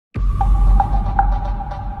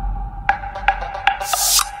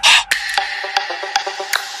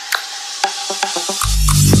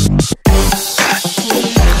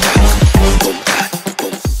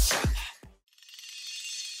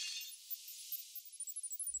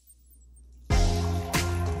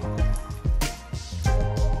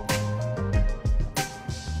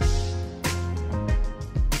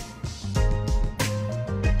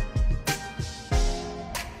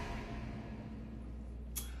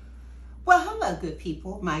Hello, good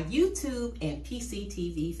people, my YouTube and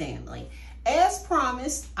PCTV family. As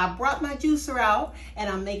promised, I brought my juicer out and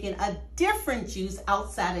I'm making a different juice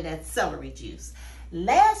outside of that celery juice.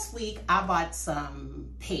 Last week, I bought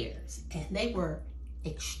some pears and they were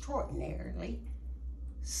extraordinarily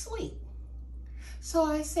sweet. So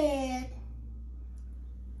I said,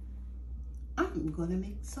 I'm gonna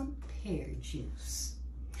make some pear juice.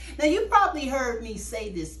 Now you probably heard me say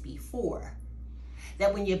this before,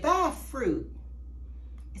 that when you buy fruit,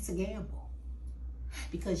 it's a gamble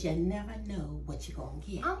because you never know what you're gonna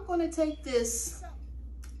get. I'm gonna take this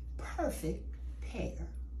perfect pear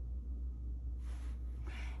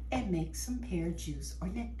and make some pear juice or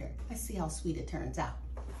nectar. Let's see how sweet it turns out.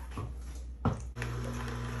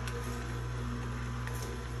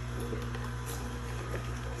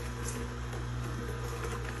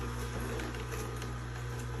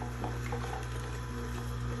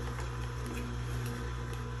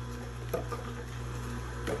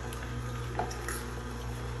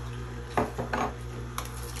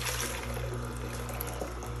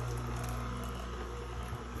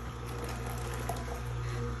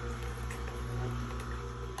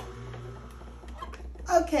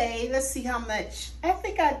 Okay, let's see how much. I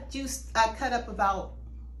think I cut up about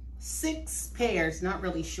 6 pears, not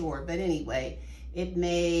really sure, but anyway, it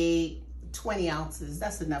made 20 ounces.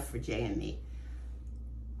 That's enough for Jay and me.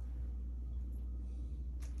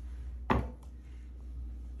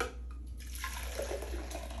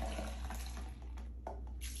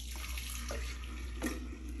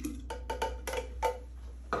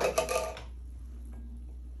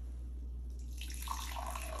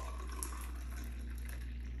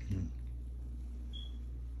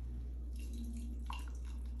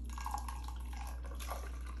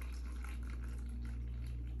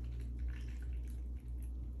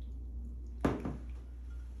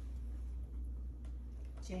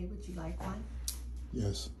 Jay, would you like one?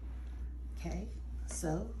 Yes. Okay,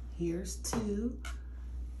 so here's 2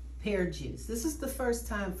 pear juice. This is the first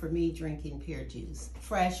time for me drinking pear juice,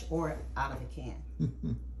 fresh or out of a can.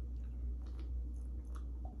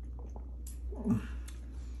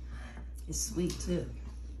 It's sweet too.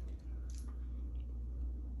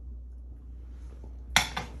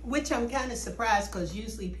 Which I'm kind of surprised because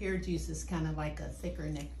usually pear juice is kind of like a thicker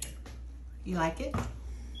nectar. You like it?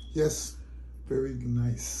 Yes. Very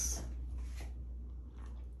nice.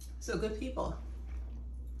 So good people,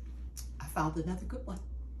 I found another good one.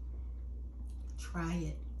 Try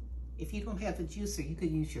it. If you don't have a juicer, you could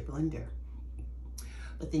use your blender,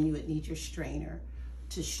 but then you would need your strainer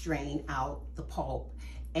to strain out the pulp,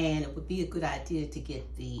 and it would be a good idea to get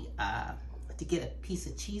a piece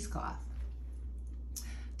of cheesecloth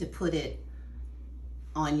to put it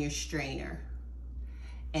on your strainer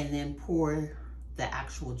and then pour the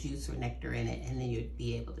actual juice or nectar in it, and then you'd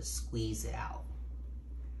be able to squeeze it out.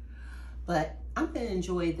 But I'm gonna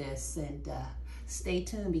enjoy this, and stay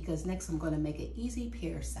tuned because next I'm gonna make an easy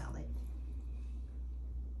pear salad.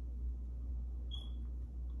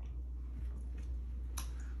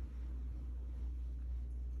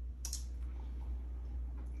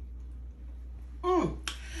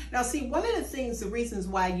 Now see, one of the reasons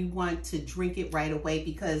why you want to drink it right away,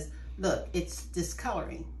 because look, it's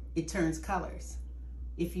discoloring. It turns colors,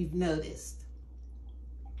 if you've noticed.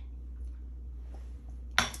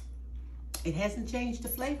 It hasn't changed the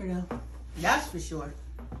flavor though, that's for sure.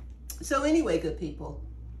 So anyway, good people,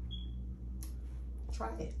 try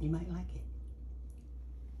it, you might like it.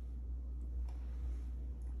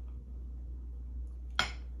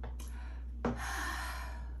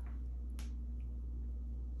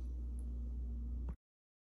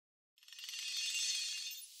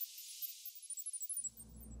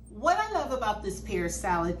 What I love about this pear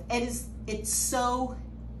salad is it's so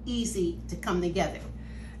easy to come together.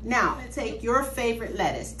 Now, I'm gonna take your favorite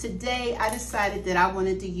lettuce. Today, I decided that I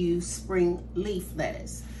wanted to use spring leaf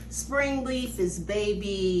lettuce. Spring leaf is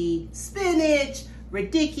baby spinach,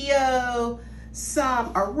 radicchio,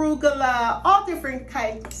 some arugula, all different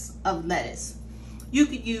types of lettuce. You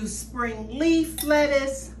could use spring leaf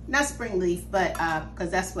lettuce, not spring leaf, but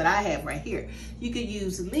because that's what I have right here. You could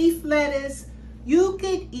use leaf lettuce. You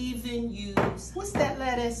could even use, what's that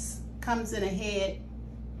lettuce? Comes in a head.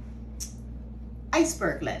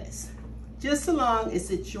 Iceberg lettuce. Just so long as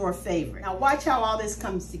it's your favorite. Now watch how all this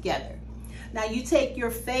comes together. Now you take your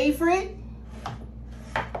favorite,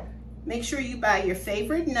 make sure you buy your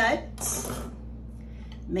favorite nuts.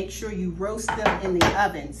 Make sure you roast them in the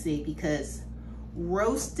oven, see, because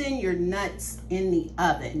roasting your nuts in the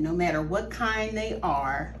oven, no matter what kind they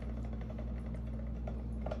are,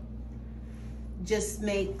 just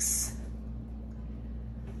makes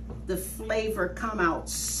the flavor come out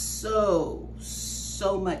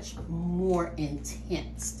so much more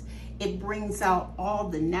intense. It brings out all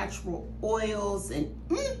the natural oils and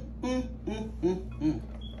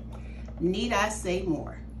need I say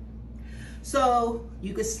more? So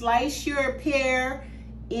you could slice your pear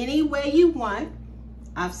any way you want.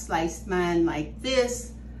 I've sliced mine like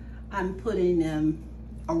this. I'm putting them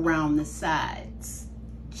around the sides,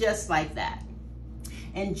 just like that.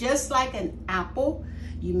 And just like an apple,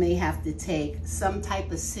 you may have to take some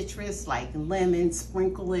type of citrus like lemon,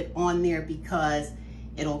 sprinkle it on there because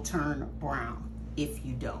it'll turn brown if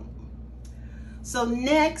you don't. So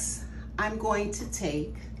next, I'm going to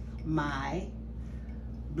take my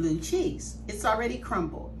blue cheese. It's already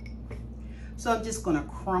crumbled. So I'm just gonna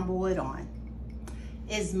crumble it on.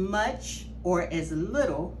 As much or as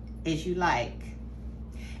little as you like.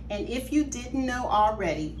 And if you didn't know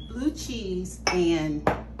already, blue cheese and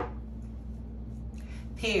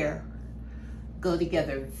pear go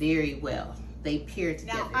together very well. They pair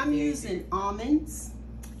together. Now I'm using almonds,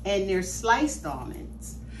 and they're sliced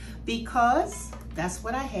almonds because that's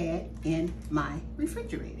what I had in my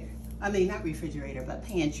refrigerator. I mean, not refrigerator, but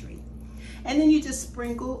pantry. And then you just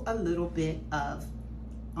sprinkle a little bit of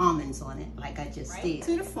almonds on it, like I just did.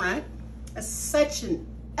 To the front, it's such an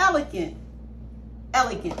elegant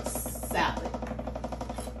salad.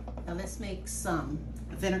 Now let's make some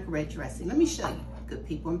vinaigrette dressing. Let me show you, good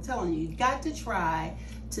people. I'm telling you, you got to try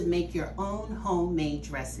to make your own homemade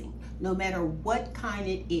dressing, no matter what kind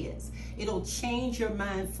it is. It'll change your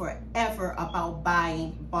mind forever about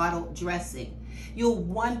buying bottled dressing. You'll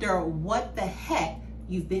wonder what the heck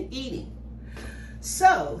you've been eating.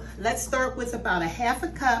 So let's start with about a half a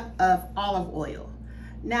cup of olive oil.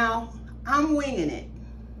 Now I'm winging it,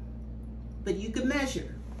 but you can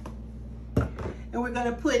measure. And we're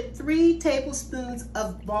gonna put 3 tablespoons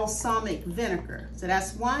of balsamic vinegar. So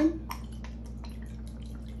that's 1,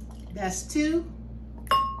 that's 2,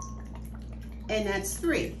 and that's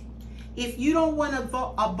 3. If you don't want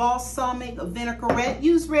a balsamic vinaigrette,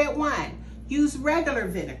 use red wine. Use regular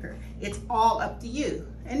vinegar. It's all up to you.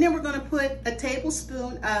 And then we're gonna put a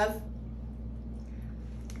tablespoon of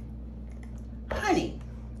honey,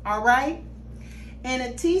 all right? And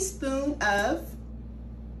a teaspoon of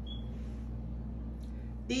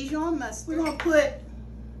Dijon mustard. We're gonna put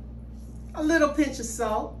a little pinch of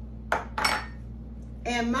salt.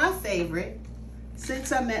 And my favorite,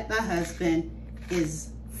 since I met my husband,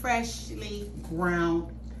 is freshly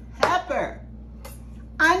ground pepper.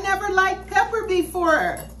 I never liked pepper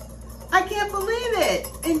before. I can't believe it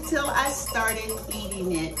until I started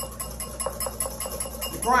eating it,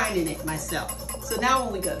 grinding it myself. So now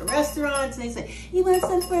when we go to restaurants, they say, you want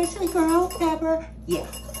some freshly ground pepper? Yeah,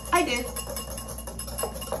 I do.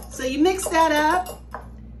 So you mix that up,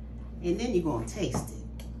 and then you're gonna taste it.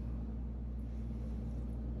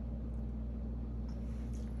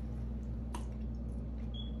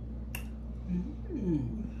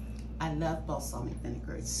 I love balsamic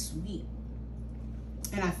vinegar, it's sweet.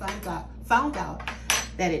 And I found out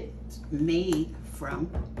that it's made from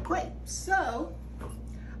grapes. So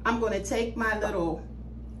I'm gonna take my little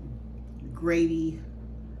gravy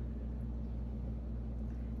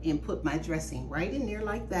and put my dressing right in there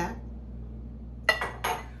like that.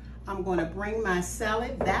 I'm gonna bring my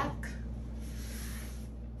salad back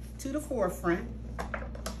to the forefront.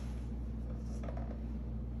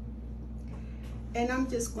 And I'm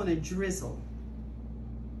just gonna drizzle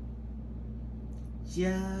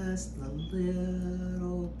just a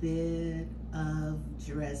little bit of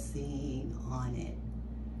dressing on it.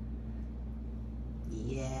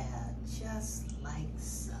 Yeah, just like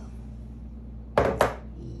so.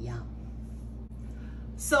 Yum.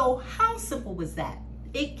 So how simple was that?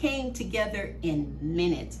 It came together in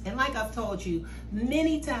minutes. And like I've told you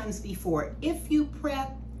many times before, if you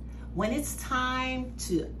prep, when it's time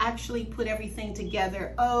to actually put everything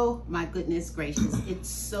together, oh my goodness gracious, it's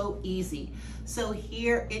so easy. So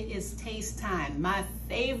here it is taste time, my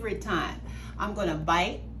favorite time. I'm gonna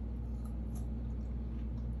bite.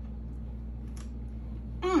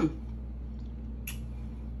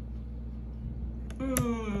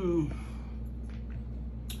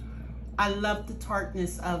 I love the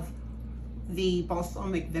tartness of the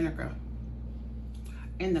balsamic vinegar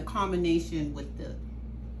and the combination with the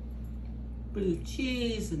blue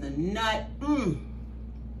cheese and the nut.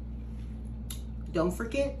 Don't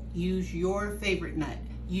forget, use your favorite nut.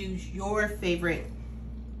 Use your favorite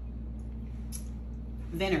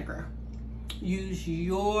vinegar. Use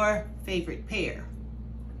your favorite pear.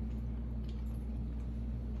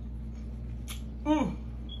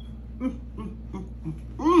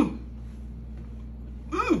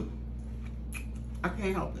 I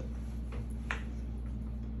can't help it.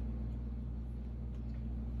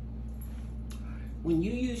 When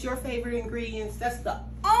you use your favorite ingredients, that's the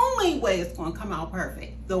only way it's going to come out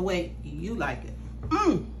perfect, the way you like it.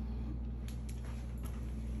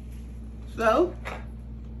 So,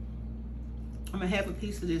 I'm going to have a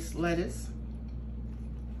piece of this lettuce.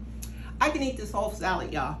 I can eat this whole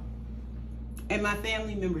salad, y'all. And my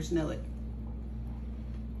family members know it.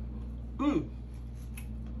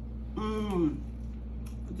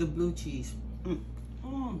 The blue cheese.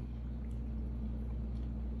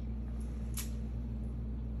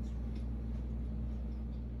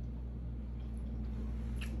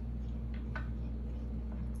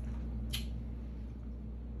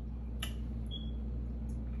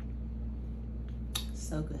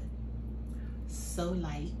 So good. So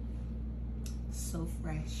light. So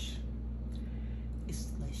fresh. It's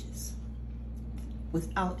delicious.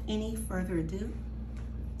 Without any further ado,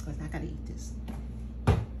 because I gotta eat this.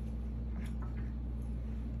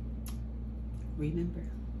 Remember,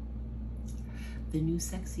 the new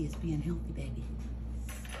sexy is being healthy, baby.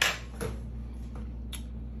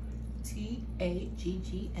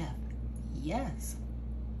 TAGGF. Yes.